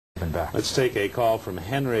Been back. Let's take a call from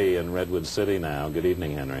Henry in Redwood City now. Good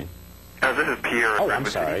evening, Henry. This is Pierre. Oh, I'm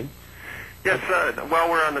sorry. Yes, while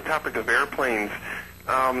we're on the topic of airplanes,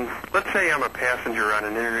 let's say I'm a passenger on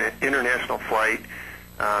an international flight,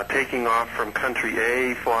 taking off from country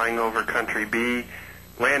A, flying over country B,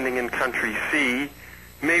 landing in country C.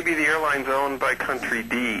 Maybe the airline's owned by country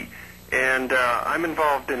D. And I'm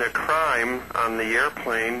involved in a crime on the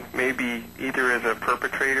airplane, maybe either as a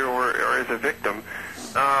perpetrator or as a victim.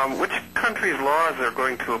 Which country's laws are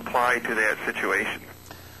going to apply to that situation?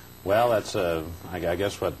 Well, that's I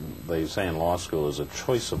guess what they say in law school is a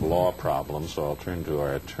choice of law problem, so I'll turn to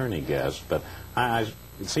our attorney guest. But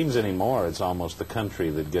it seems anymore it's almost the country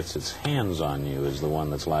that gets its hands on you is the one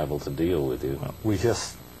that's liable to deal with you. Well,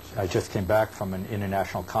 I just came back from an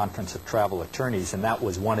international conference of travel attorneys, and that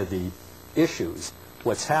was one of the issues.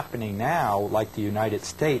 What's happening now, like the United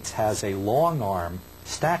States, has a long-arm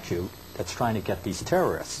statute that's trying to get these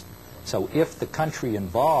terrorists. So if the country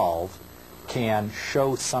involved can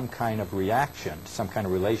show some kind of reaction, some kind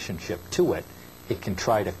of relationship to it, it can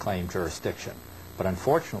try to claim jurisdiction. But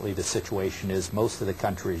unfortunately, the situation is most of the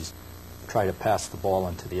countries try to pass the ball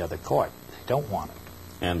into the other court. They don't want it.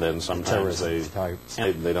 And then sometimes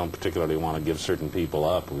they don't particularly want to give certain people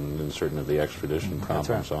up in certain of the extradition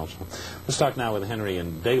problems right. also. Let's talk now with Henry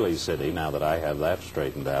in Daly City, now that I have that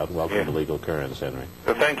straightened out. Welcome to Legal Currents, Henry.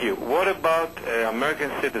 Thank you. What about an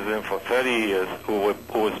American citizen for 30 years who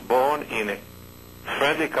was born in a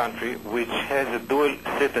friendly country which has a dual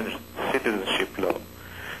citizenship law?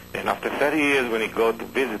 And after 30 years, when he goes to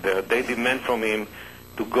visit there, they demand from him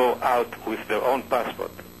to go out with their own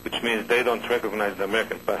passport, which means they don't recognize the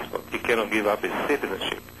American passport. He cannot give up his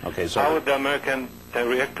citizenship. Okay, so how would the American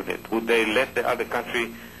react to it? Would they let the other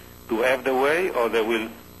country to have the way, or they will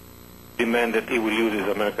demand that he will use his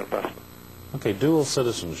American passport? Okay, dual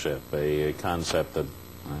citizenship, a concept that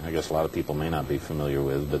I guess a lot of people may not be familiar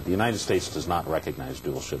with, but the United States does not recognize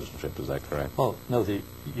dual citizenship. Is that correct? Well, no, the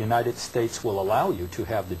United States will allow you to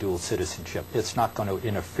have the dual citizenship. It's not going to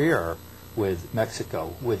interfere with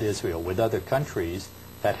Mexico, with Israel, with other countries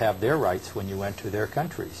that have their rights when you enter their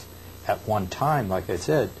countries. At one time, like I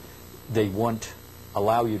said, they won't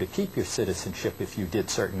allow you to keep your citizenship if you did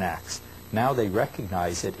certain acts. Now they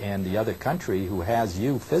recognize it, and the other country who has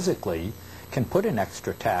you physically can put an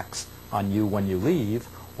extra tax on you when you leave,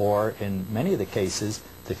 or in many of the cases,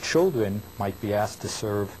 the children might be asked to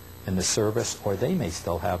serve in the service, or they may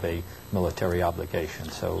still have a military obligation.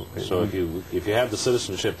 So if you have the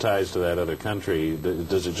citizenship ties to that other country,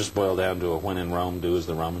 does it just boil down to a when in Rome, do as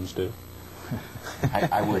the Romans do?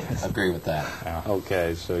 I would agree with that. Yeah.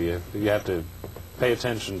 Okay, so you have to pay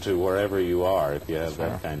attention to wherever you are if you have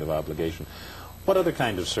that kind of obligation. What other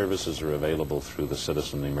kind of services are available through the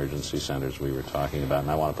citizen emergency centers we were talking about?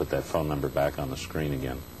 And I want to put that phone number back on the screen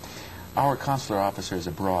again. Our consular officers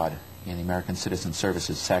abroad in the American Citizen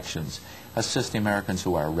Services sections assist the Americans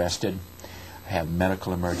who are arrested, have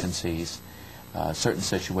medical emergencies. Certain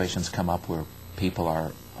situations come up where people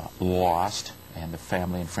are lost and the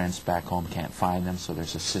family and friends back home can't find them, so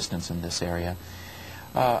there's assistance in this area.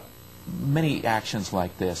 Many actions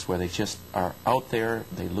like this where they just are out there,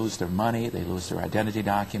 they lose their money, they lose their identity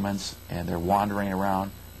documents, and they're wandering around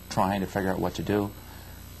trying to figure out what to do.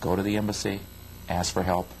 Go to the embassy, ask for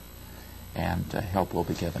help, and help will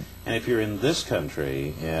be given. And if you're in this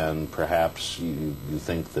country and perhaps you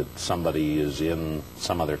think that somebody is in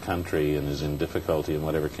some other country and is in difficulty and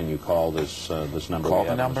whatever, can you call this number? Call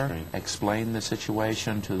the number, explain the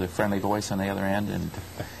situation to the friendly voice on the other end, and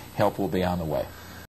help will be on the way.